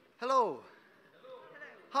Hello.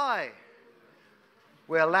 Hi.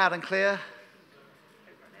 We're loud and clear.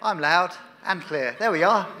 I'm loud and clear. There we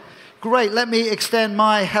are. Great. Let me extend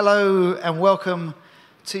my hello and welcome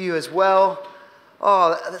to you as well.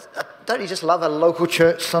 Oh, don't you just love a local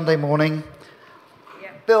church Sunday morning?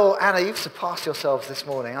 Yeah. Bill, Anna, you've surpassed yourselves this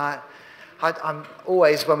morning. I'm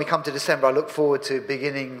always, when we come to December, I look forward to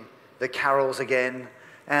beginning the carols again.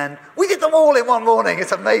 And we did them all in one morning.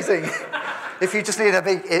 It's amazing. If you just need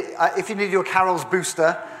if you need your carols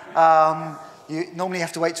booster, you normally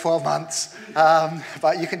have to wait 12 months,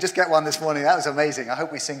 but you can just get one this morning. That was amazing. I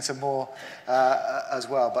hope we sing some more as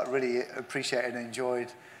well, but really appreciate it and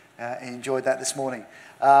enjoyed that this morning.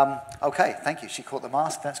 Okay, thank you. She caught the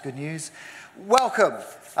mask. That's good news. Welcome.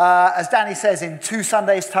 As Danny says, in 2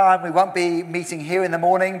 Sundays' time, we won't be meeting here in the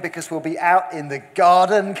morning because we'll be out in the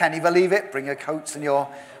garden. Can you believe it? Bring your coats and your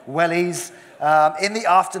wellies. In the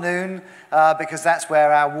afternoon, because that's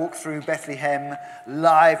where our walk through Bethlehem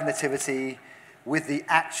live nativity with the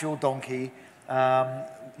actual donkey,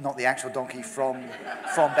 not the actual donkey from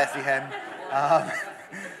Bethlehem.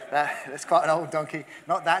 That's quite an old donkey.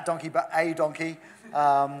 Not that donkey, but a donkey.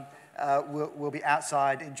 We'll be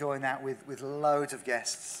outside enjoying that with loads of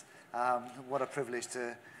guests. What a privilege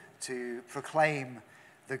to proclaim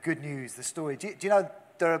the good news, the story. Do you know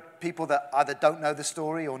there are people that either don't know the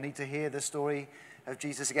story or need to hear the story of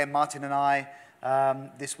Jesus? Again, Martin and I,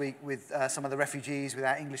 this week with some of the refugees, with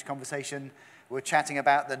our English conversation, we're chatting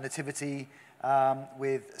about the nativity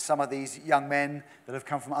with some of these young men that have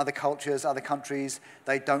come from other cultures, other countries.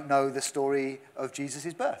 They don't know the story of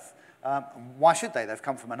Jesus' birth. Why should they? They've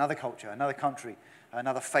come from another culture, another country,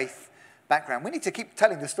 another faith background. We need to keep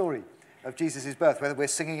telling the story of Jesus' birth, whether we're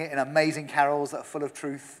singing it in amazing carols that are full of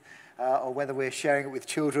truth, or whether we're sharing it with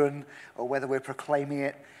children, or whether we're proclaiming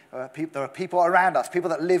it. There are people around us, people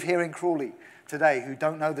that live here in Crawley today who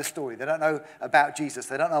don't know the story. They don't know about Jesus.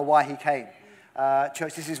 They don't know why he came.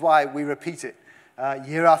 Church, this is why we repeat it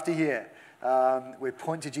year after year. We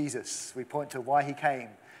point to Jesus. We point to why he came,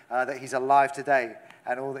 that he's alive today,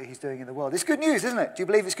 and all that he's doing in the world. It's good news, isn't it? Do you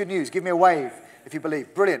believe it's good news? Give me a wave if you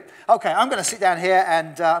believe. Brilliant. Okay, I'm going to sit down here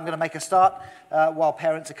and I'm going to make a start while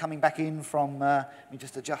parents are coming back in from, let me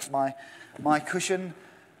just adjust my cushion.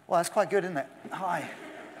 Well, that's quite good, isn't it? Hi.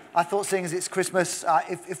 I thought seeing as it's Christmas,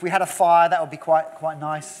 if we had a fire, that would be quite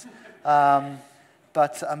nice.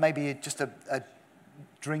 But maybe just a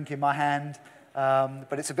drink in my hand.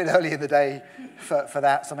 But it's a bit early in the day for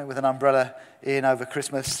that, something with an umbrella in over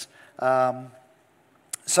Christmas.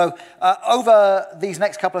 So over these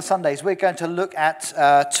next couple of Sundays, we're going to look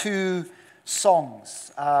at 2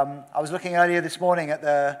 songs. I was looking earlier this morning at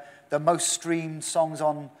the most streamed songs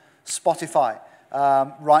on Spotify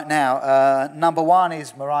right now. Number 1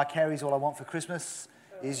 is Mariah Carey's All I Want for Christmas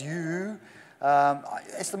Is You.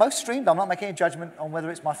 It's the most streamed. I'm not making a judgment on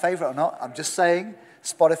whether it's my favorite or not. I'm just saying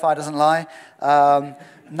Spotify doesn't lie.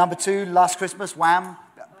 Number 2, Last Christmas, Wham.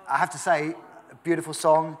 I have to say, a beautiful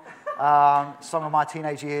song. Song of my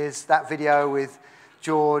teenage years. That video with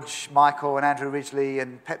George, Michael, and Andrew Ridgeley,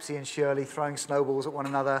 and Pepsi and Shirley throwing snowballs at one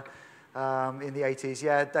another in the 80s.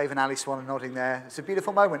 Yeah, Dave and Ali Swan are nodding there. It's a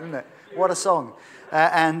beautiful moment, isn't it? What a song.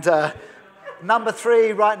 And number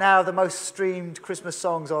 3 right now, the most streamed Christmas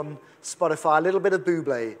songs on Spotify, a little bit of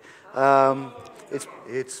Bublé.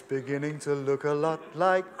 It's beginning to look a lot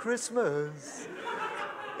like Christmas.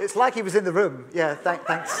 It's like he was in the room. Yeah,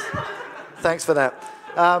 thanks for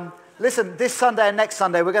that. Listen, this Sunday and next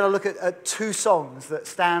Sunday, we're going to look at 2 songs that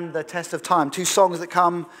stand the test of time. 2 songs that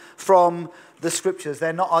come from the Scriptures.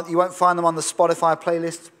 They're not. You won't find them on the Spotify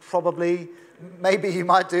playlist, probably. Maybe you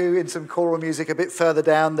might do in some choral music a bit further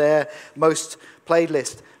down their most played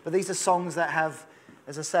list. But these are songs that have,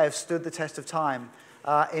 as I say, have stood the test of time.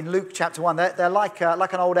 In Luke chapter 1, they're like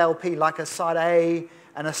an old LP, like a side A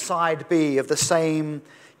and a side B of the same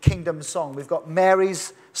kingdom song. We've got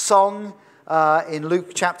Mary's song in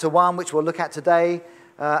Luke chapter 1, which we'll look at today.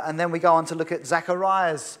 And then we go on to look at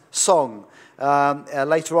Zachariah's song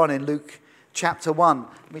later on in Luke chapter 1.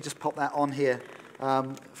 Let me just pop that on here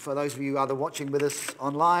for those of you either watching with us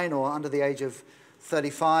online or under the age of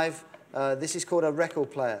 35. This is called a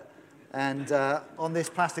record player. And on this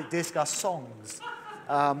plastic disc are songs.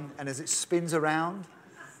 And as it spins around,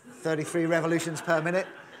 33 revolutions per minute,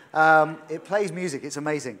 it plays music. It's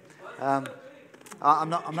amazing. I'm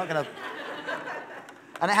not going to...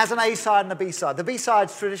 And it has an A-side and a B-side. The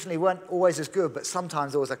B-sides traditionally weren't always as good, but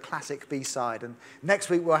sometimes there was a classic B-side. And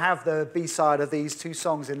next week we'll have the B-side of these two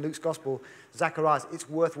songs in Luke's Gospel, Zacharias. It's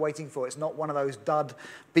worth waiting for. It's not one of those dud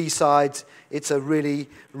B-sides. It's a really,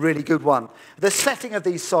 really good one. The setting of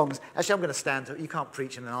these songs, actually I'm going to stand, you can't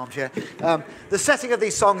preach in an armchair. The setting of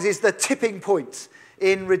these songs is the tipping point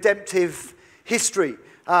in redemptive history.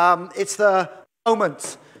 It's the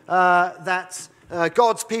moment that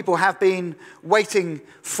God's people have been waiting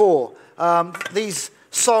for. These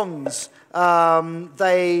songs,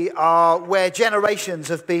 they are where generations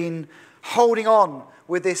have been holding on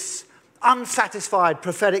with this unsatisfied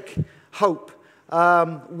prophetic hope,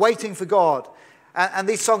 waiting for God. And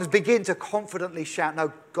these songs begin to confidently shout,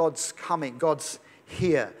 no, God's coming, God's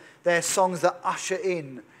here. They're songs that usher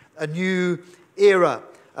in a new era.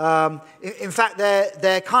 In fact,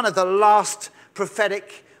 they're kind of the last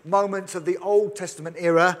prophetic moments of the Old Testament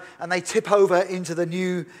era, and they tip over into the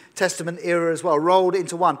New Testament era as well, rolled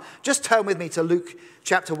into one. Just turn with me to Luke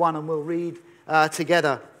chapter 1 and we'll read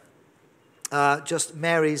together just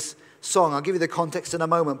Mary's song. I'll give you the context in a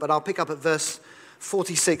moment, but I'll pick up at verse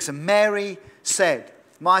 46. And Mary said,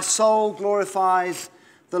 "My soul glorifies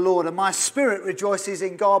the Lord, and my spirit rejoices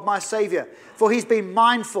in God my Saviour, for he's been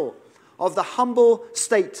mindful of the humble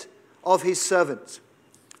state of his servant.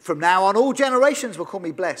 From now on, all generations will call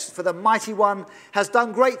me blessed, for the Mighty One has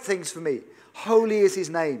done great things for me. Holy is his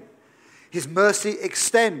name. His mercy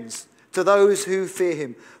extends to those who fear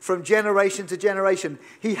him. From generation to generation,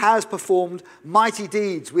 he has performed mighty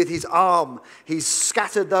deeds with his arm. He's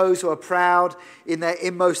scattered those who are proud in their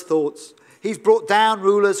inmost thoughts. He's brought down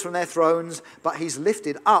rulers from their thrones, but he's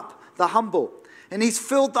lifted up the humble. And he's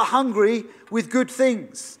filled the hungry with good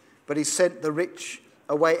things, but he's sent the rich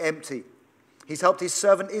away empty. He's helped his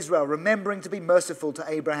servant Israel, remembering to be merciful to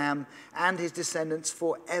Abraham and his descendants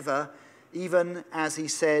forever, even as he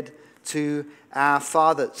said to our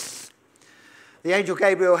fathers." The angel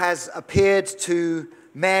Gabriel has appeared to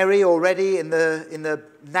Mary already in the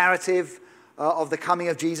narrative of the coming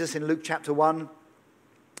of Jesus in Luke chapter 1.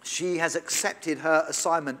 She has accepted her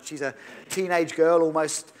assignment. She's a teenage girl,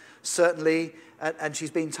 almost certainly, and she's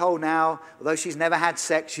been told now, although she's never had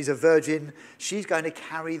sex, she's a virgin, she's going to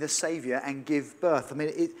carry the Saviour and give birth. I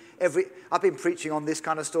mean, I've been preaching on this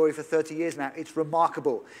kind of story for 30 years now. It's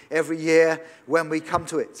remarkable every year when we come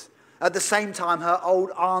to it. At the same time, her old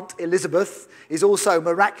aunt Elizabeth is also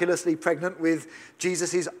miraculously pregnant with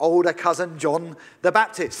Jesus' older cousin John the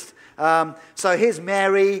Baptist. So here's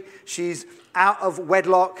Mary. She's out of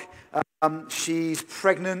wedlock. She's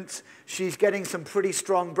pregnant. She's getting some pretty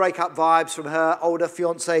strong breakup vibes from her older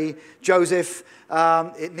fiancé, Joseph.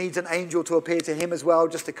 It needs an angel to appear to him as well,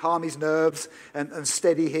 just to calm his nerves and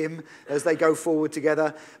steady him as they go forward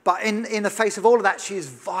together. But in the face of all of that, she is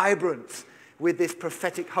vibrant with this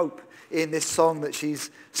prophetic hope in this song that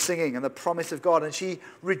she's singing and the promise of God. And she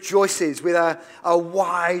rejoices with a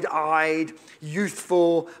wide-eyed,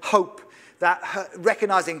 youthful hope that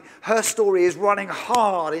recognizing her story is running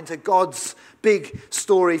hard into God's big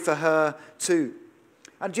story for her too.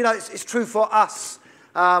 And you know, it's true for us.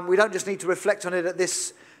 We don't just need to reflect on it at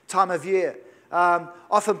this time of year.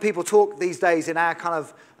 Often people talk these days in our kind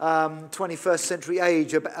of 21st century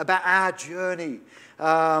age about our journey.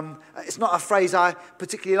 It's not a phrase I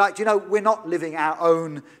particularly like. You know, we're not living our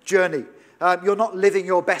own journey. You're not living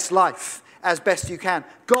your best life as best you can.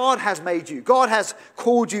 God has made you. God has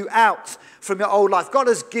called you out from your old life. God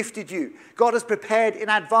has gifted you. God has prepared in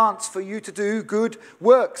advance for you to do good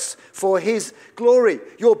works for his glory.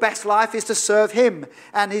 Your best life is to serve him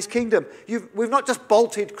and his kingdom. We've not just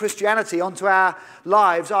bolted Christianity onto our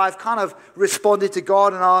lives. I've kind of responded to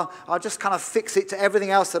God and I'll just kind of fix it to everything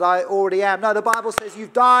else that I already am. No, the Bible says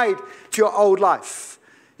you've died to your old life.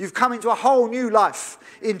 You've come into a whole new life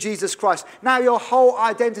in Jesus Christ. Now your whole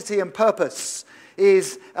identity and purpose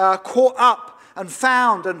is caught up and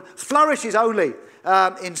found and flourishes only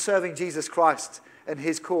in serving Jesus Christ and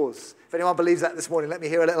his cause. If anyone believes that this morning, let me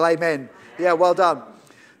hear a little amen. Yeah, well done.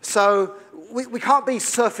 So we can't be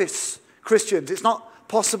surface Christians. It's not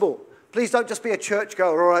possible. Please don't just be a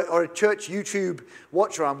churchgoer or a church YouTube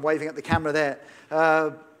watcher. I'm waving at the camera there.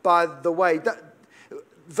 By the way,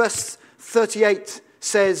 verse 38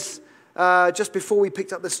 says, just before we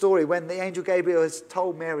picked up the story, when the angel Gabriel has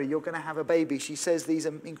told Mary, you're going to have a baby, she says these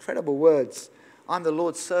incredible words. "I'm the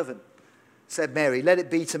Lord's servant," said Mary. "Let it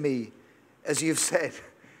be to me as you've said."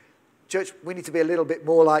 Church, we need to be a little bit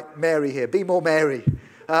more like Mary here. Be more Mary.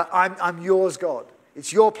 I'm yours, God.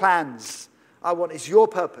 It's your plans. It's your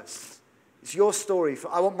purpose. It's your story.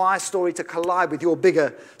 I want my story to collide with your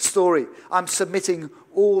bigger story. I'm submitting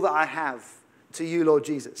all that I have to you, Lord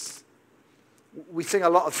Jesus. We sing a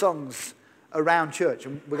lot of songs around church,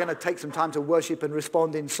 and we're going to take some time to worship and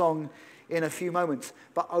respond in song in a few moments.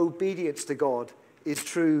 But obedience to God is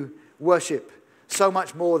true worship, so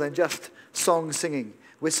much more than just song singing.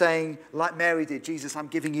 We're saying, like Mary did, Jesus, I'm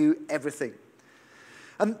giving you everything.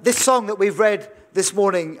 And this song that we've read this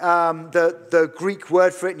morning, the Greek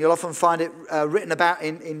word for it, and you'll often find it written about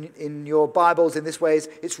in your Bibles in this way,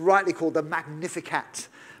 it's rightly called the Magnificat.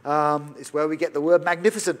 It's where we get the word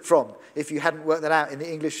magnificent from, if you hadn't worked that out in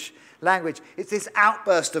the English language. It's this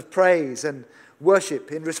outburst of praise and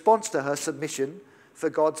worship in response to her submission for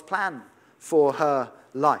God's plan for her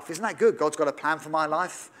life. Isn't that good? God's got a plan for my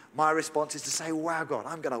life. My response is to say, wow, God,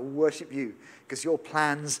 I'm going to worship you because your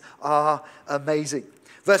plans are amazing.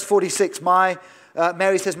 Verse 46,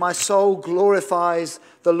 Mary says, my soul glorifies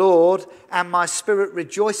the Lord and my spirit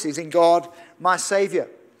rejoices in God, my Saviour.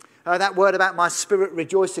 That word about my spirit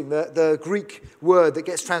rejoicing, the Greek word that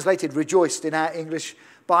gets translated rejoiced in our English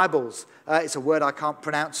Bibles. It's a word I can't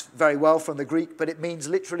pronounce very well from the Greek, but it means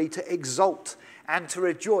literally to exult and to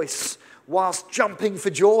rejoice whilst jumping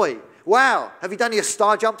for joy. Wow, have you done your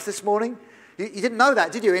star jumps this morning? You didn't know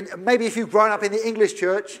that, did you? And maybe if you've grown up in the English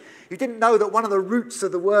church, you didn't know that one of the roots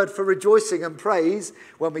of the word for rejoicing and praise,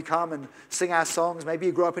 when we come and sing our songs, maybe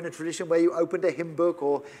you grew up in a tradition where you opened a hymn book,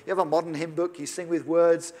 or you have a modern hymn book, you sing with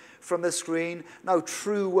words from the screen. No,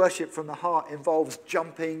 true worship from the heart involves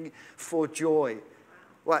jumping for joy.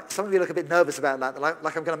 Well, some of you look a bit nervous about that,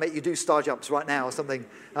 like I'm going to make you do star jumps right now or something.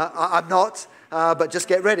 I'm not, but just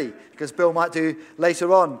get ready, because Bill might do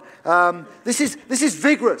later on. This is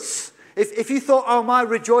vigorous. If you thought, oh, my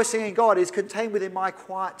rejoicing in God is contained within my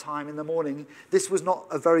quiet time in the morning, this was not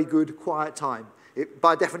a very good quiet time.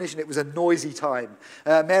 By definition, it was a noisy time.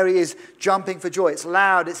 Mary is jumping for joy. It's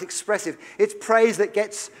loud, it's expressive. It's praise that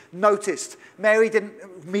gets noticed. Mary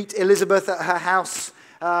didn't meet Elizabeth at her house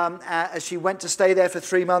as she went to stay there for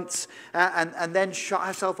 3 months and then shut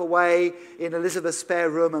herself away in Elizabeth's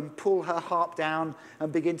spare room and pull her harp down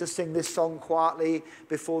and begin to sing this song quietly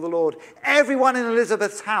before the Lord. Everyone in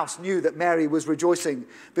Elizabeth's house knew that Mary was rejoicing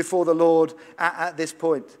before the Lord at this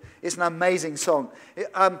point. It's an amazing song.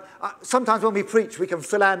 Sometimes when we preach, we can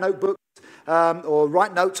fill our notebooks or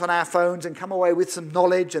write notes on our phones and come away with some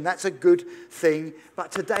knowledge, and that's a good thing.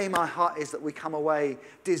 But today my heart is that we come away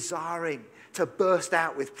desiring to burst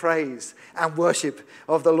out with praise and worship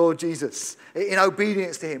of the Lord Jesus in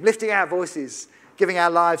obedience to him, lifting our voices, giving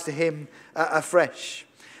our lives to him afresh.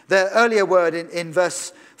 The earlier word in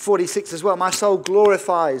verse 46 as well, my soul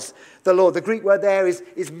glorifies the Lord. The Greek word there is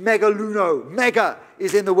megaluno. Mega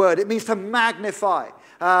is in the word. It means to magnify.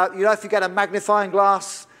 If you get a magnifying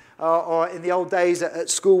glass, or in the old days at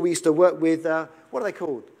school we used to work with, what are they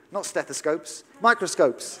called? Not stethoscopes,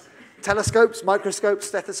 microscopes. Telescopes, microscopes,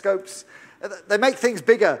 stethoscopes. They make things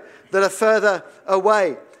bigger that are further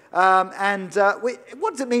away.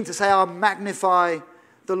 What does it mean to say, I'll magnify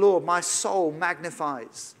the Lord? My soul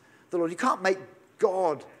magnifies the Lord. You can't make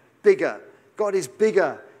God bigger. God is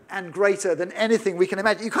bigger and greater than anything we can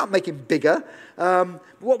imagine. You can't make him bigger. But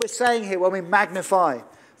what we're saying here when we magnify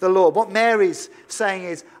the Lord, what Mary's saying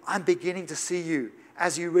is, I'm beginning to see you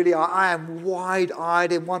as you really are. I am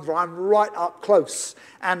wide-eyed in wonder. I'm right up close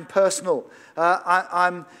and personal.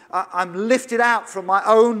 I'm lifted out from my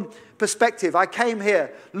own perspective. I came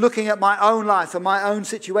here looking at my own life and my own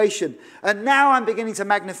situation. And now I'm beginning to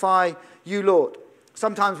magnify you, Lord.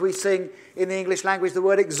 Sometimes we sing in the English language the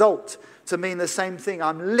word exalt to mean the same thing.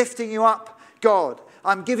 I'm lifting you up, God.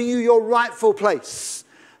 I'm giving you your rightful place.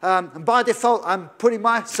 And by default, I'm putting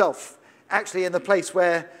myself actually in the place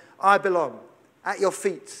where I belong, at your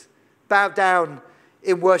feet, bowed down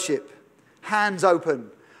in worship, hands open,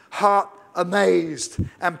 heart amazed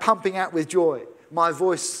and pumping out with joy, my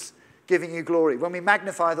voice giving you glory. When we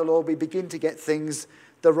magnify the Lord, we begin to get things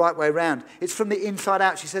the right way round. It's from the inside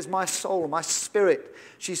out. She says, my soul, my spirit.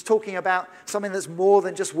 She's talking about something that's more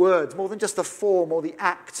than just words, more than just the form or the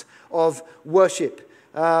act of worship.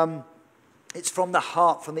 It's from the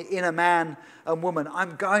heart, from the inner man and woman.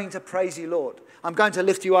 I'm going to praise you, Lord. I'm going to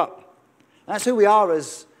lift you up. And that's who we are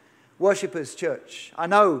as worshippers, church. I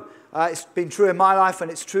know it's been true in my life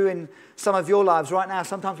and it's true in some of your lives right now.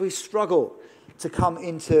 Sometimes we struggle to come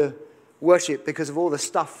into worship because of all the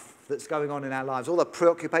stuff that's going on in our lives, all the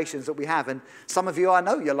preoccupations that we have. And some of you, I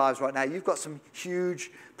know your lives right now, you've got some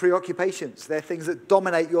huge preoccupations. They're things that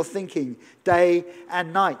dominate your thinking day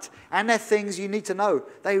and night. And they're things you need to know.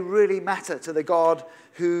 They really matter to the God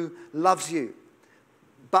who loves you.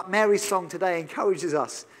 But Mary's song today encourages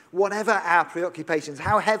us, whatever our preoccupations,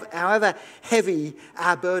 however heavy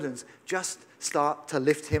our burdens, just start to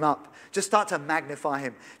lift him up. Just start to magnify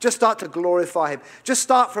him. Just start to glorify him. Just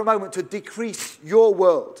start for a moment to decrease your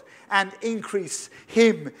world and increase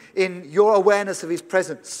him in your awareness of his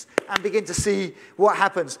presence, and begin to see what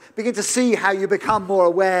happens. Begin to see how you become more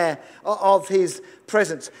aware of his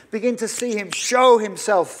presence. Begin to see him show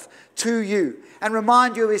himself to you and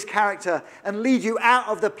remind you of his character and lead you out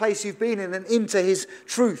of the place you've been in and into his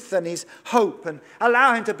truth and his hope, and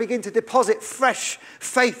allow him to begin to deposit fresh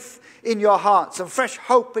faith in your hearts and fresh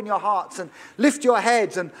hope in your hearts, and lift your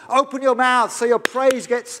heads and open your mouths so your praise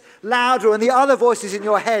gets louder and the other voices in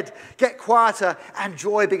your head get quieter, and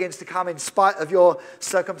joy begins to come in spite of your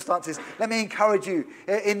circumstances. Let me encourage you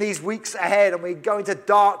in these weeks ahead, and we go into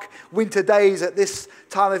dark winter days at this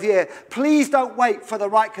time of year. Please don't wait for the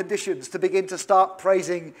right conditions to begin to start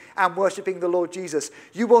praising and worshiping the Lord Jesus.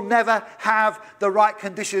 You will never have the right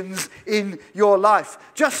conditions in your life.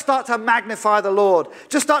 Just start to magnify the Lord.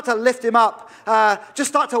 Just start to lift him up. Just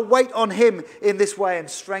start to wait on him in this way, and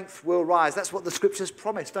strength will rise. That's what the scriptures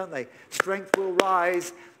promise, don't they? Strength will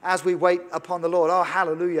rise as we wait upon the Lord. Oh,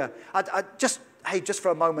 hallelujah. Just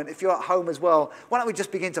for a moment, if you're at home as well, why don't we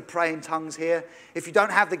just begin to pray in tongues here? If you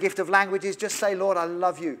don't have the gift of languages, just say, Lord, I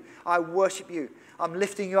love you. I worship you. I'm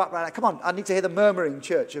lifting you up right now. Come on, I need to hear the murmuring,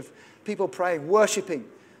 church, of people praying, worshiping.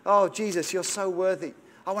 Oh, Jesus, you're so worthy.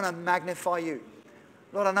 I want to magnify you.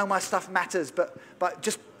 Lord, I know my stuff matters, but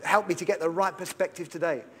just help me to get the right perspective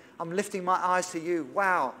today. I'm lifting my eyes to you.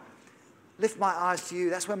 Wow. Lift my eyes to you.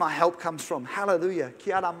 That's where my help comes from. Hallelujah.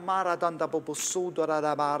 I'm not going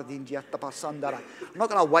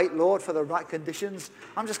to wait, Lord, for the right conditions.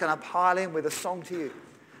 I'm just going to pile in with a song to you.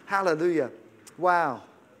 Hallelujah. Wow.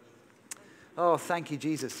 Oh, thank you,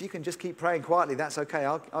 Jesus. You can just keep praying quietly. That's okay.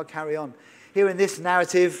 I'll carry on. Here in this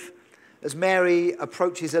narrative, as Mary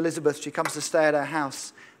approaches Elizabeth, she comes to stay at her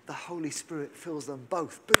house. The Holy Spirit fills them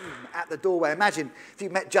both. Boom, at the doorway. Imagine if you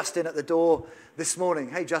met Justin at the door this morning.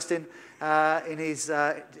 Hey, Justin, in his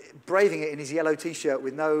braving it in his yellow T-shirt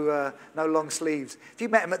with no long sleeves. If you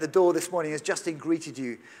met him at the door this morning as Justin greeted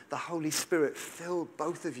you, the Holy Spirit filled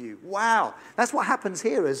both of you. Wow. That's what happens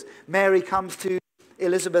here as Mary comes to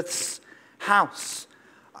Elizabeth's house.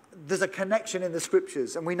 There's a connection in the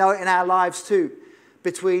scriptures, and we know it in our lives too,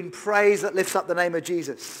 between praise that lifts up the name of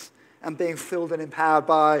Jesus and being filled and empowered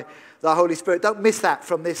by the Holy Spirit. Don't miss that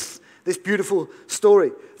from this beautiful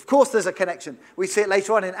story. Of course there's a connection. We see it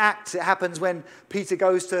later on in Acts. It happens when Peter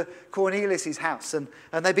goes to Cornelius' house and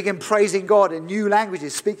they begin praising God in new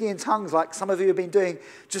languages, speaking in tongues like some of you have been doing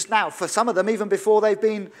just now. For some of them, even before they've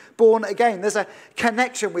been born again. There's a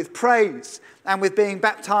connection with praise and with being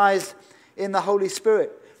baptized in the Holy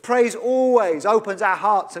Spirit. Praise always opens our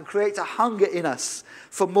hearts and creates a hunger in us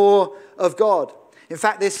for more of God. In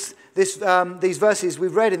fact, these verses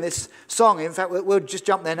we've read in this song, in fact, we'll just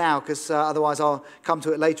jump there now because otherwise I'll come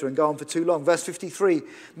to it later and go on for too long. Verse 53,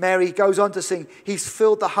 Mary goes on to sing, he's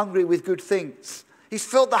filled the hungry with good things. He's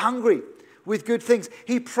filled the hungry with good things.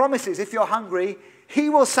 He promises if you're hungry, he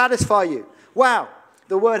will satisfy you. Wow.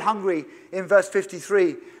 The word hungry in verse 53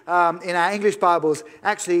 in our English Bibles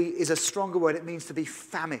actually is a stronger word. It means to be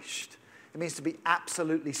famished. It means to be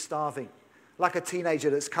absolutely starving. Like a teenager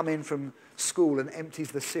that's come in from school and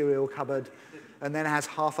empties the cereal cupboard and then has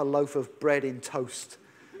half a loaf of bread in toast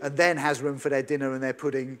and then has room for their dinner and their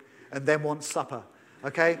pudding and then wants supper.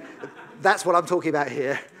 Okay? That's what I'm talking about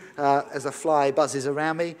here as a fly buzzes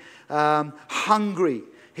around me. Hungry.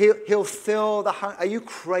 He'll fill the hunger. Are you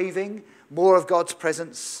craving more of God's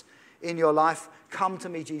presence in your life? Come to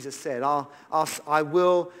me, Jesus said. I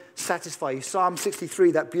will satisfy you. Psalm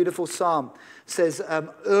 63, that beautiful psalm, says,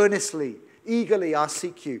 earnestly, eagerly I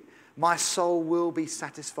seek you. My soul will be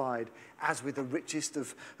satisfied as with the richest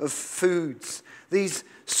of foods. These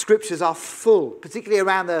scriptures are full, particularly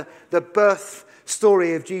around the birth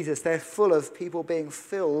story of Jesus. They're full of people being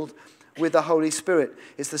filled with the Holy Spirit.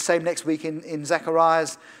 It's the same next week in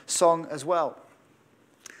Zechariah's song as well.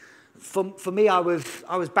 For me, I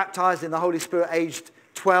was baptized in the Holy Spirit aged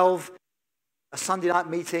 12. A Sunday night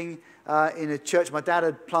meeting in a church my dad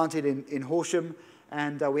had planted in Horsham.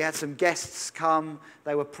 And we had some guests come.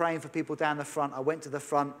 They were praying for people down the front. I went to the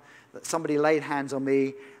front. Somebody laid hands on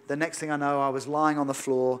me. The next thing I know, I was lying on the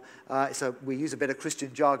floor. So we use a bit of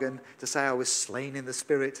Christian jargon to say I was slain in the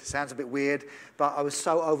Spirit. Sounds a bit weird. But I was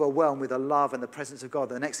so overwhelmed with the love and the presence of God.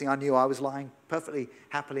 The next thing I knew, I was lying perfectly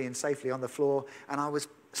happily and safely on the floor. And I was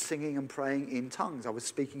singing and praying in tongues. I was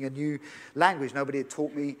speaking a new language. Nobody had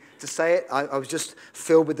taught me to say it. I was just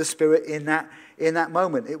filled with the Spirit in that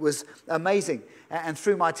moment. It was amazing. And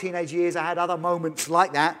through my teenage years, I had other moments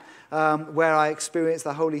like that where I experienced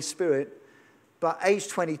the Holy Spirit. But age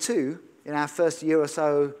 22, in our first year or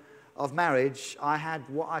so of marriage, I had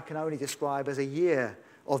what I can only describe as a year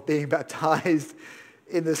of being baptized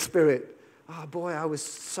in the Spirit. Oh boy, I was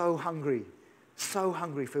so hungry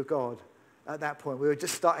for God at that point. We were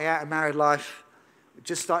just starting out in married life,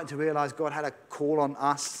 just starting to realize God had a call on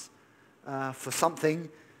us for something,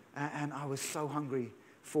 and I was so hungry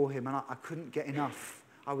for him, and I couldn't get enough.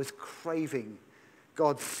 I was craving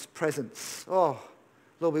God's presence. Oh,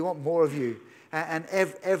 Lord, we want more of you. And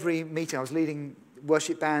every meeting, I was leading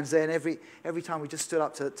worship bands then, every time we just stood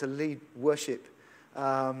up to lead worship,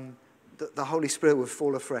 the Holy Spirit would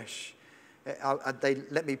fall afresh. They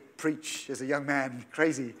let me preach as a young man,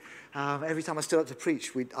 crazy. Every time I stood up to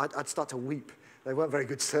preach, I'd start to weep. They weren't very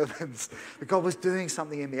good sermons. But God was doing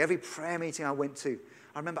something in me. Every prayer meeting I went to,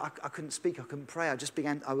 I remember I couldn't speak, I couldn't pray. I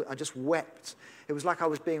just wept. It was like I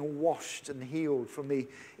was being washed and healed from the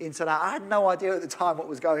inside out. I had no idea at the time what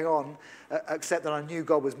was going on, except that I knew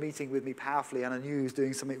God was meeting with me powerfully, and I knew he was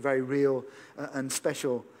doing something very real and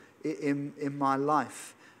special in my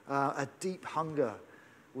life. A deep hunger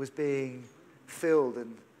was being filled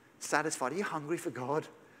and satisfied. Are you hungry for God?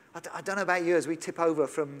 I don't know about you, as we tip over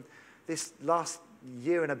from this last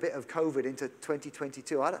year and a bit of COVID into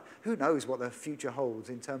 2022, who knows what the future holds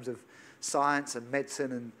in terms of science and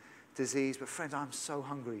medicine and disease. But friends, I'm so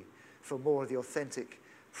hungry for more of the authentic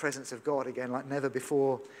presence of God again, like never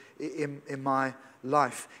before in my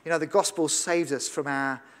life. You know, the gospel saves us from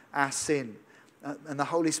our sin, and the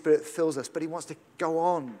Holy Spirit fills us, but he wants to go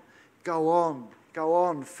on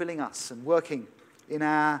filling us and working in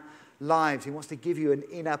our lives. He wants to give you an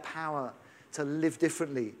inner power to live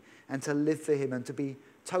differently and to live for him and to be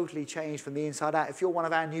totally changed from the inside out. If you're one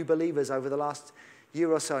of our new believers over the last year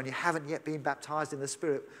or so and you haven't yet been baptized in the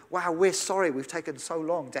Spirit, wow, we're sorry we've taken so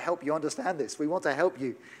long to help you understand this. We want to help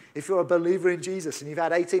you. If you're a believer in Jesus and you've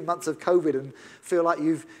had 18 months of COVID and feel like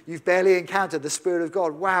you've barely encountered the Spirit of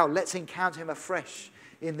God, wow, let's encounter him afresh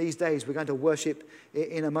in these days. We're going to worship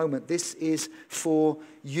in a moment. This is for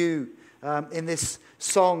you. In this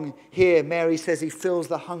song here, Mary says he fills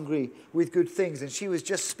the hungry with good things. And she was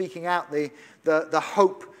just speaking out the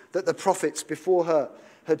hope that the prophets before her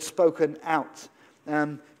had spoken out.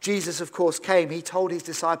 Jesus, of course, came. He told his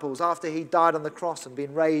disciples after he died on the cross and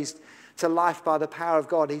been raised to life by the power of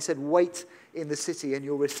God, he said, wait in the city and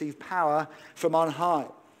you'll receive power from on high.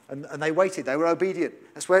 And they waited. They were obedient.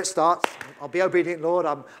 That's where it starts. I'll be obedient, Lord.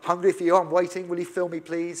 I'm hungry for you. I'm waiting. Will you fill me,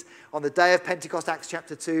 please? On the day of Pentecost, Acts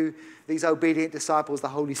chapter 2, these obedient disciples, the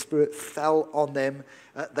Holy Spirit fell on them.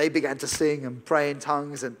 They began to sing and pray in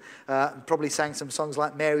tongues and probably sang some songs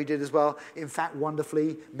like Mary did as well. In fact,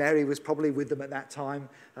 wonderfully, Mary was probably with them at that time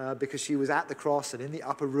because she was at the cross and in the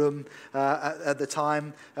upper room at the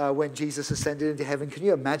time when Jesus ascended into heaven. Can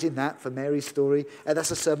you imagine that for Mary's story?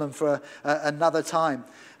 That's a sermon for another time.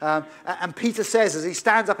 And Peter says, as he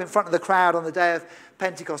stands up in front of the crowd on the day of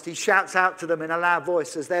Pentecost, he shouts out to them in a loud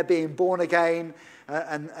voice as they're being born again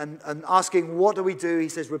and asking, what do we do? He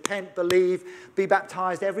says, repent, believe, be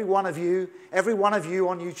baptized, every one of you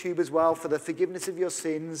on YouTube as well, for the forgiveness of your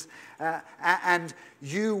sins, and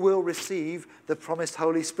you will receive the promised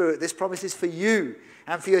Holy Spirit. This promise is for you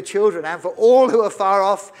and for your children and for all who are far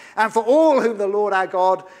off and for all whom the Lord our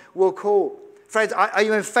God will call. Friends, are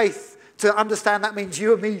you in faith to understand that means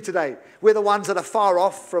you and me today? We're the ones that are far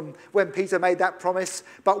off from when Peter made that promise,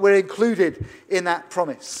 but we're included in that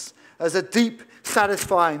promise. As a deep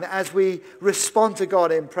satisfying that as we respond to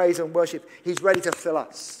God in praise and worship, he's ready to fill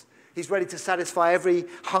us. He's ready to satisfy every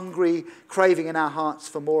hungry craving in our hearts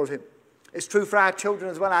for more of him. It's true for our children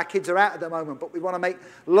as well. Our kids are out at the moment, but we want to make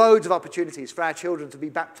loads of opportunities for our children to be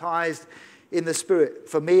baptized in the Spirit.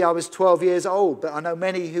 For me, I was 12 years old, but I know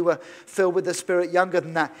many who were filled with the Spirit younger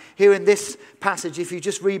than that. Here in this passage, if you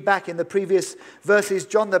just read back in the previous verses,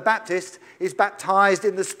 John the Baptist is baptized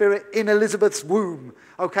in the Spirit in Elizabeth's womb.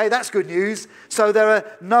 Okay, that's good news. So there are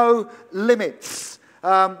no limits.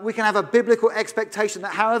 We can have a biblical expectation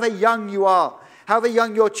that however young you are, however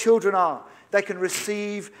young your children are, they can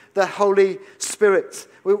receive the Holy Spirit.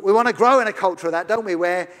 We want to grow in a culture of that, don't we,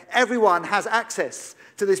 where everyone has access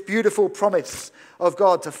to this beautiful promise of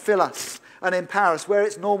God to fill us and empower us, where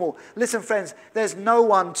it's normal. Listen, friends, there's no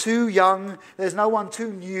one too young, there's no one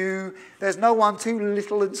too new, there's no one too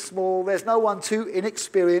little and small, there's no one too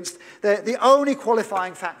inexperienced. The only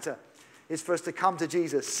qualifying factor is for us to come to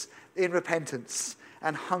Jesus in repentance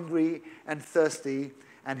and hungry and thirsty,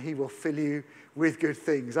 and he will fill you with good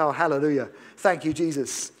things. Oh, hallelujah. Thank you,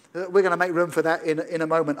 Jesus. We're going to make room for that in a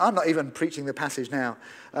moment. I'm not even preaching the passage now.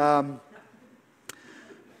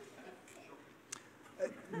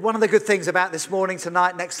 One of the good things about this morning,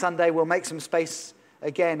 tonight, next Sunday, we'll make some space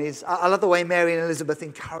again, is I love the way Mary and Elizabeth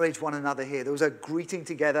encourage one another here. There was a greeting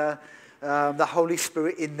together. The Holy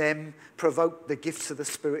Spirit in them provoked the gifts of the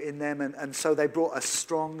Spirit in them, and so they brought a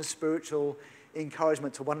strong spiritual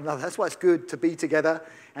encouragement to one another. That's why it's good to be together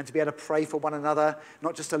and to be able to pray for one another,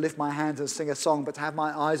 not just to lift my hands and sing a song, but to have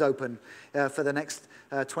my eyes open for the next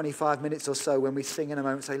 25 minutes or so when we sing in a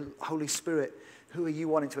moment. Say, Holy Spirit, who are you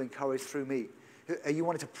wanting to encourage through me? Are you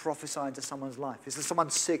wanting to prophesy into someone's life? Is there someone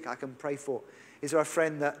sick I can pray for? Is there a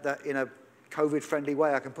friend that in a COVID-friendly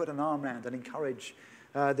way I can put an arm around and encourage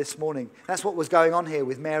this morning? That's what was going on here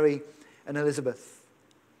with Mary and Elizabeth.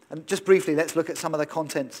 And just briefly, let's look at some of the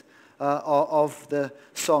content of the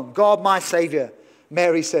song. God, my Savior,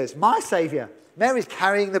 Mary says. My Savior. Mary's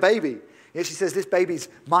carrying the baby. She says, this baby's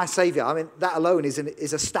my Savior. I mean, that alone is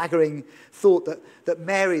a staggering thought that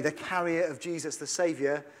Mary, the carrier of Jesus, the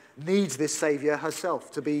Savior, needs this Savior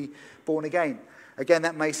herself to be born again. Again,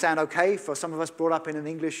 that may sound okay for some of us brought up in an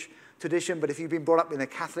English tradition, but if you've been brought up in the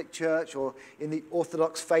Catholic Church or in the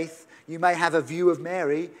Orthodox faith, you may have a view of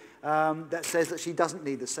Mary that says that she doesn't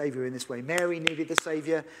need the Savior in this way. Mary needed the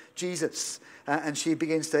Savior, Jesus, and she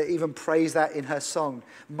begins to even praise that in her song.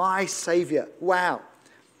 My Savior. Wow.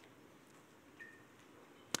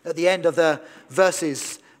 At the end of the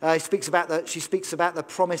verses, she speaks about the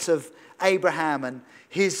promise of Abraham and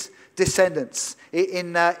his descendants.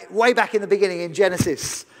 Way back in the beginning in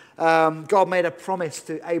Genesis, God made a promise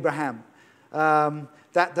to Abraham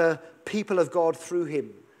that the people of God through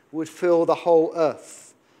him would fill the whole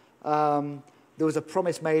earth. There was a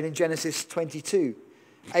promise made in Genesis 22.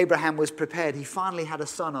 Abraham was prepared. He finally had a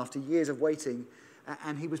son after years of waiting,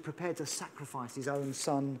 and he was prepared to sacrifice his own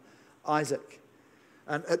son, Isaac.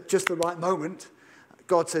 And at just the right moment,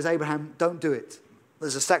 God says, Abraham, don't do it.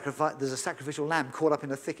 There's a sacrificial lamb caught up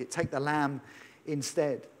in a thicket. Take the lamb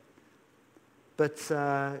instead. But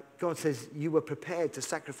God says, you were prepared to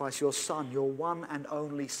sacrifice your son, your one and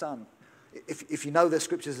only son. If you know the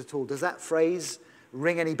scriptures at all, does that phrase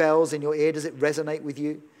ring any bells in your ear? Does it resonate with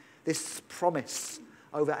you? This promise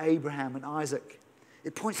over Abraham and Isaac.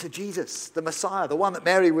 It points to Jesus, the Messiah, the one that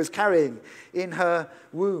Mary was carrying in her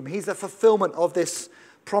womb. He's the fulfillment of this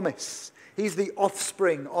promise. He's the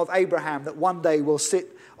offspring of Abraham that one day will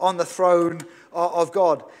sit on the throne of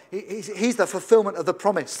God. He's the fulfillment of the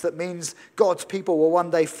promise that means God's people will one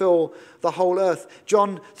day fill the whole earth.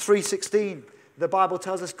 John 3:16, the Bible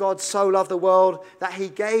tells us God so loved the world that he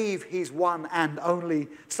gave his one and only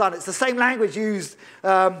son. It's the same language used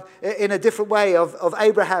in a different way of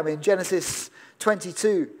Abraham in Genesis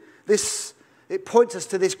 22. It points us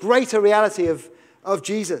to this greater reality of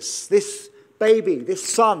Jesus, this baby, this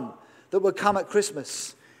son that would come at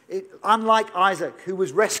Christmas. Unlike Isaac, who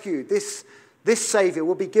was rescued, this Savior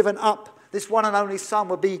would be given up. This one and only son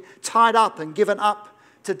would be tied up and given up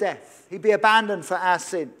to death. He'd be abandoned for our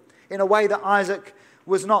sin in a way that Isaac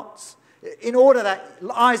was not. In order that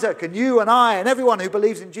Isaac and you and I and everyone who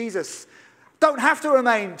believes in Jesus don't have to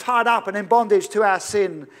remain tied up and in bondage to our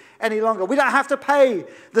sin any longer. We don't have to pay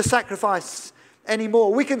the sacrifice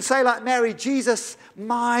anymore. We can say like Mary, Jesus,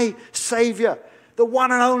 my Savior, the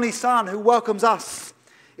one and only Son who welcomes us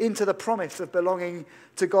into the promise of belonging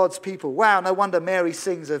to God's people. Wow, no wonder Mary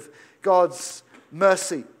sings of God's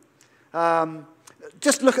mercy.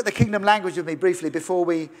 Just look at the kingdom language with me briefly before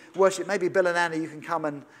we worship. Maybe Bill and Anna, you can come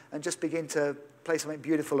and just begin to play something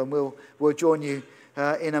beautiful, and we'll join you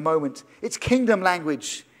in a moment. It's kingdom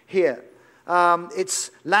language here.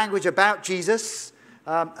 It's language about Jesus.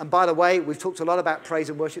 And by the way, we've talked a lot about praise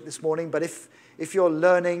and worship this morning, but if you're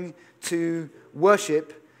learning to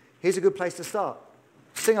worship, here's a good place to start.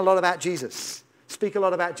 Sing a lot about Jesus. Speak a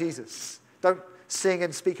lot about Jesus. Don't sing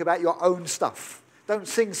and speak about your own stuff. Don't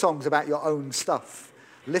sing songs about your own stuff.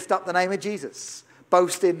 Lift up the name of Jesus.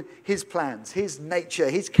 Boast in his plans, his nature,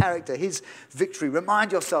 his character, his victory.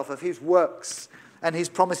 Remind yourself of his works and his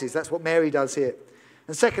promises. That's what Mary does here.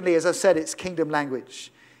 And secondly, as I said, it's kingdom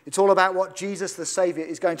language. It's all about what Jesus, the Savior,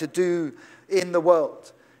 is going to do in the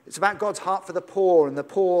world. It's about God's heart for the poor and the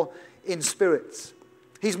poor in spirit.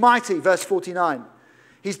 He's mighty, verse 49.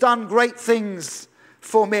 He's done great things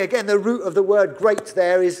for me. Again, the root of the word great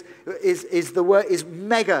there is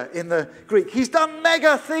mega in the Greek. He's done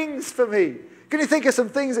mega things for me. Can you think of some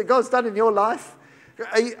things that God's done in your life?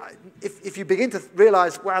 If you begin to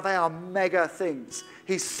realize, wow, they are mega things.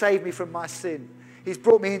 He's saved me from my sin. He's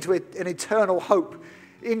brought me into an eternal hope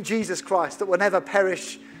in Jesus Christ that will never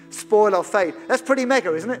perish, spoil, or fade. That's pretty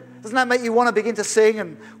mega, isn't it? Doesn't that make you want to begin to sing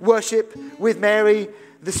and worship with Mary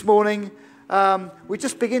this morning? We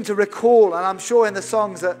just begin to recall, and I'm sure in the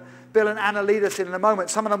songs that Bill and Anna lead us in a moment,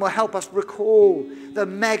 some of them will help us recall the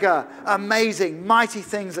mega, amazing, mighty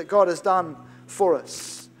things that God has done for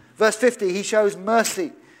us. Verse 50, he shows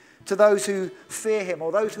mercy to those who fear him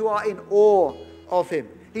or those who are in awe of him.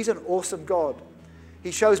 He's an awesome God.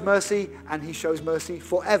 He shows mercy, and he shows mercy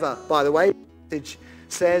forever, by the way. The passage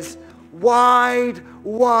says, wide,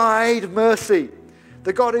 wide mercy.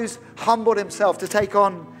 The God who's humbled himself to take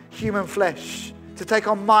on human flesh, to take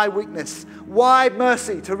on my weakness. Wide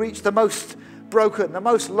mercy to reach the most broken, the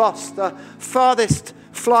most lost, the farthest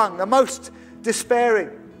flung, the most despairing.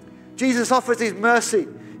 Jesus offers his mercy.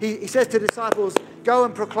 He says to disciples, go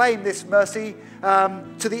and proclaim this mercy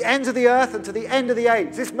to the ends of the earth and to the end of the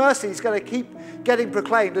age. This mercy is going to keep getting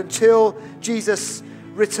proclaimed until Jesus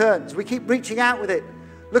returns. We keep reaching out with it.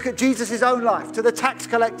 Look at Jesus' own life, to the tax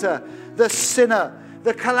collector, the sinner,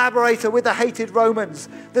 the collaborator with the hated Romans,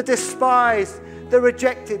 the despised, the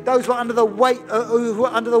rejected, those who are under the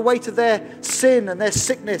weight of their sin and their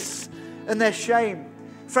sickness and their shame.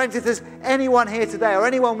 Friends, if there's anyone here today or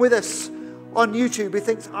anyone with us on YouTube who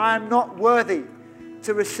thinks, I am not worthy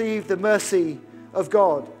to receive the mercy of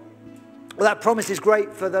God, well, that promise is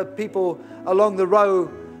great for the people along the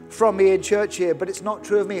row from me in church here, but it's not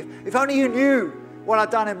true of me. If only you knew what I've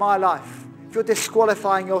done in my life. If you're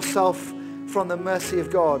disqualifying yourself from the mercy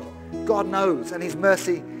of God, God knows, and his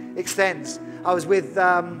mercy extends. I was with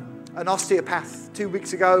an osteopath 2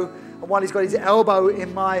 weeks ago, and while he's got his elbow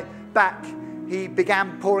in my back, he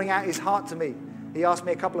began pouring out his heart to me. He asked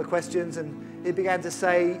me a couple of questions, and he began to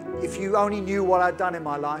say, if you only knew what I'd done in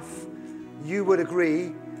my life, you would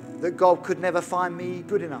agree that God could never find me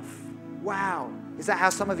good enough. Wow. Is that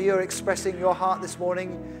how some of you are expressing your heart this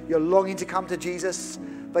morning? You're longing to come to Jesus,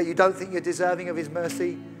 but you don't think you're deserving of his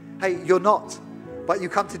mercy? Hey, you're not, but you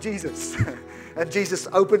come to Jesus. And Jesus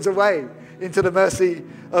opens a way into the mercy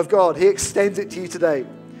of God. He extends it to you today.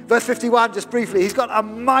 Verse 51, just briefly, he's got a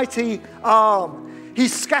mighty arm. He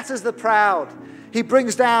scatters the proud. He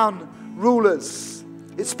brings down rulers.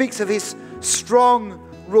 It speaks of his strong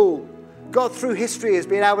rule. God through history has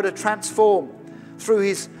been able to transform through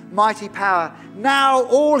his mighty power. Now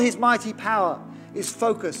all his mighty power is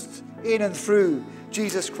focused in and through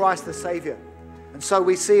Jesus Christ the Savior. And so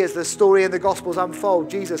we see as the story in the Gospels unfold,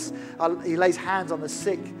 Jesus, he lays hands on the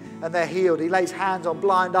sick and they're healed. He lays hands on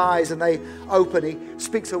blind eyes and they open. He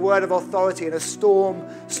speaks a word of authority and a storm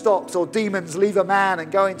stops, or demons leave a man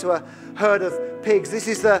and go into a herd of pigs. This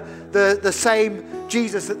is the same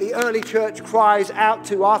Jesus that the early church cries out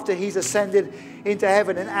to after he's ascended into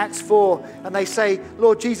heaven in Acts 4. And they say,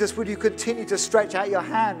 Lord Jesus, would you continue to stretch out your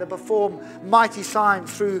hand and perform mighty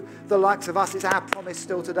signs through the likes of us? It's our promise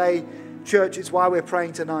still today, church. It's why we're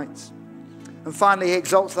praying tonight. And finally, he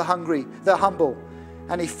exalts the hungry, the humble,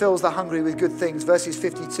 and he fills the hungry with good things. Verses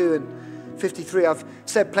 52 and 53. I've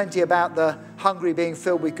said plenty about the hungry being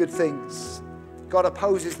filled with good things. God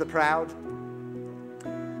opposes the proud,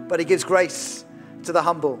 but he gives grace to the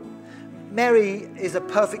humble. Mary is a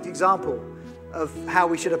perfect example of how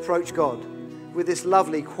we should approach God, with this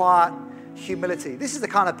lovely, quiet humility. This is the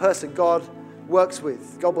kind of person God works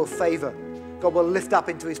with. God will favor. God will lift up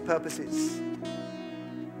into his purposes.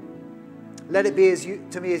 Let it be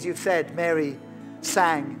to me as you've said, Mary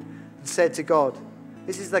sang and said to God.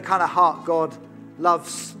 This is the kind of heart God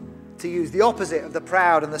loves to use. The opposite of the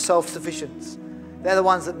proud and the self-sufficient. They're the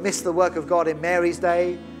ones that miss the work of God in Mary's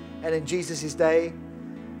day and in Jesus' day.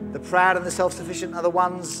 The proud and the self-sufficient are the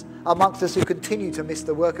ones amongst us who continue to miss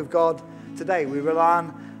the work of God today. We rely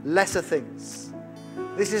on lesser things.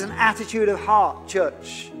 This is an attitude of heart,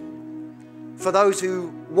 church, for those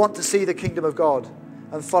who want to see the kingdom of God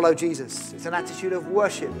and follow Jesus. It's an attitude of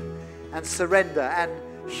worship and surrender and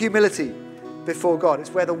humility before God.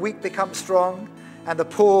 It's where the weak become strong and the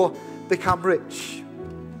poor become rich.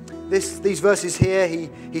 These verses here,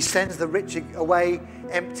 he sends the rich away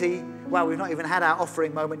empty. Well, we've not even had our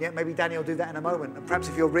offering moment yet. Maybe Daniel will do that in a moment. And perhaps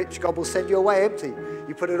if you're rich, God will send you away empty.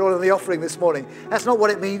 You put it all in the offering this morning. That's not what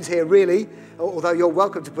it means here, really, although you're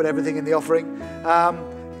welcome to put everything in the offering.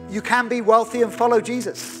 You can be wealthy and follow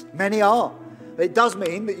Jesus. Many are. But it does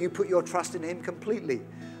mean that you put your trust in him completely,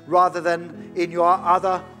 rather than in your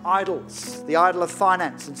other idols, the idol of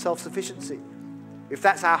finance and self-sufficiency. If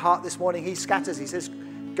that's our heart this morning, he scatters. He says,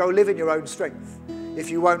 go live in your own strength if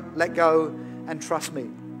you won't let go and trust me.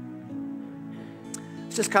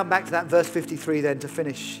 Let's just come back to that verse 53 then to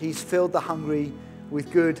finish. He's filled the hungry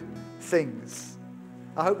with good things.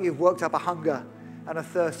 I hope you've worked up a hunger and a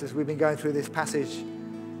thirst as we've been going through this passage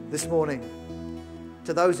this morning.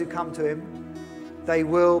 To those who come to him, they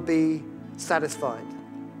will be satisfied.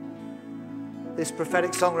 This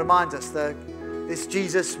prophetic song reminds us that this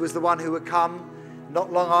Jesus was the one who would come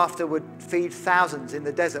not long after, would feed thousands in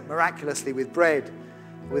the desert miraculously with bread,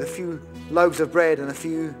 with a few loaves of bread and a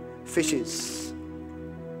few fishes.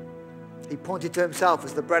 He pointed to himself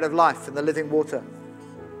as the bread of life and the living water.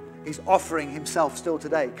 He's offering himself still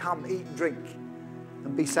today. Come, eat and drink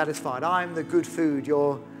and be satisfied. I'm the good food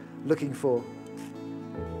you're looking for.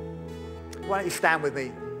 Why don't you stand with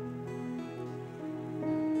me?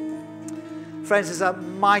 Friends, there's a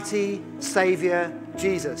mighty Savior,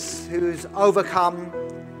 Jesus, who's overcome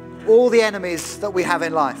all the enemies that we have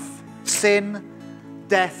in life. Sin,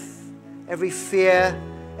 death, every fear,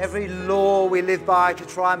 every law we live by to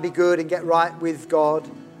try and be good and get right with God.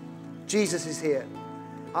 Jesus is here.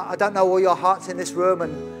 I don't know all your hearts in this room,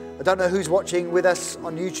 and I don't know who's watching with us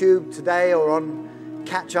on YouTube today or on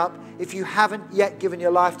Catch Up. If you haven't yet given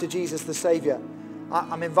your life to Jesus the Savior,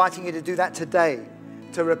 I'm inviting you to do that today,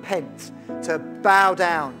 to repent, to bow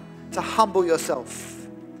down, to humble yourself.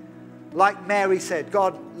 Like Mary said,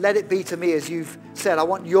 God, let it be to me as you've said. I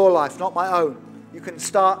want your life, not my own. You can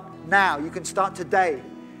start now. You can start today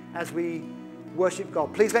as we worship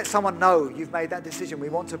God. Please let someone know you've made that decision. We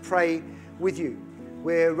want to pray with you.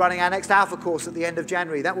 We're running our next Alpha course at the end of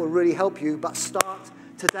January. That will really help you, but start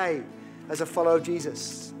today as a follower of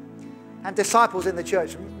Jesus. And disciples in the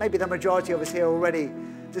church, maybe the majority of us here already,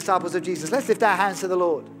 disciples of Jesus. Let's lift our hands to the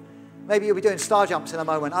Lord. Maybe you'll be doing star jumps in a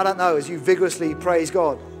moment. I don't know, as you vigorously praise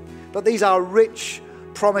God. But these are rich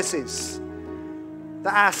promises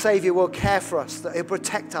that our Savior will care for us, that He'll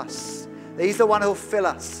protect us, that He's the one who'll fill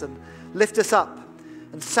us and lift us up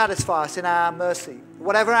and satisfy us in our mercy.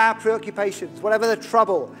 Whatever our preoccupations, whatever the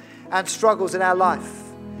trouble and struggles in our life,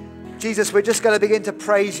 Jesus, we're just going to begin to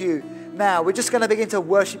praise you now. We're just going to begin to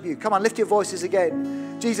worship you. Come on, lift your voices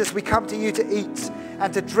again. Jesus, we come to you to eat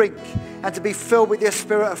and to drink and to be filled with your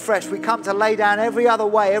Spirit afresh. We come to lay down every other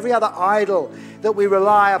way, every other idol that we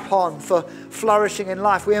rely upon for flourishing in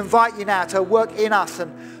life. We invite you now to work in us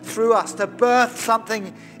and through us, to birth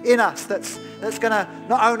something in us that's going to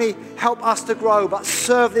not only help us to grow, but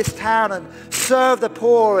serve this town and serve the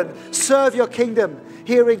poor and serve your kingdom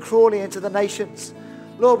here in Crawley and to the nations.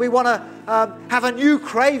 Lord, we want to have a new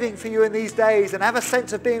craving for you in these days and have a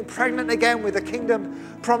sense of being pregnant again with the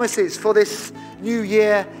kingdom promises for this new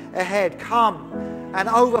year ahead. Come and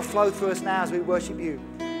overflow through us now as we worship you.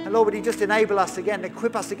 And Lord, would you just enable us again,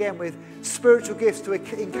 equip us again with spiritual gifts to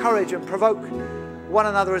encourage and provoke one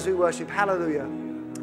another as we worship. Hallelujah.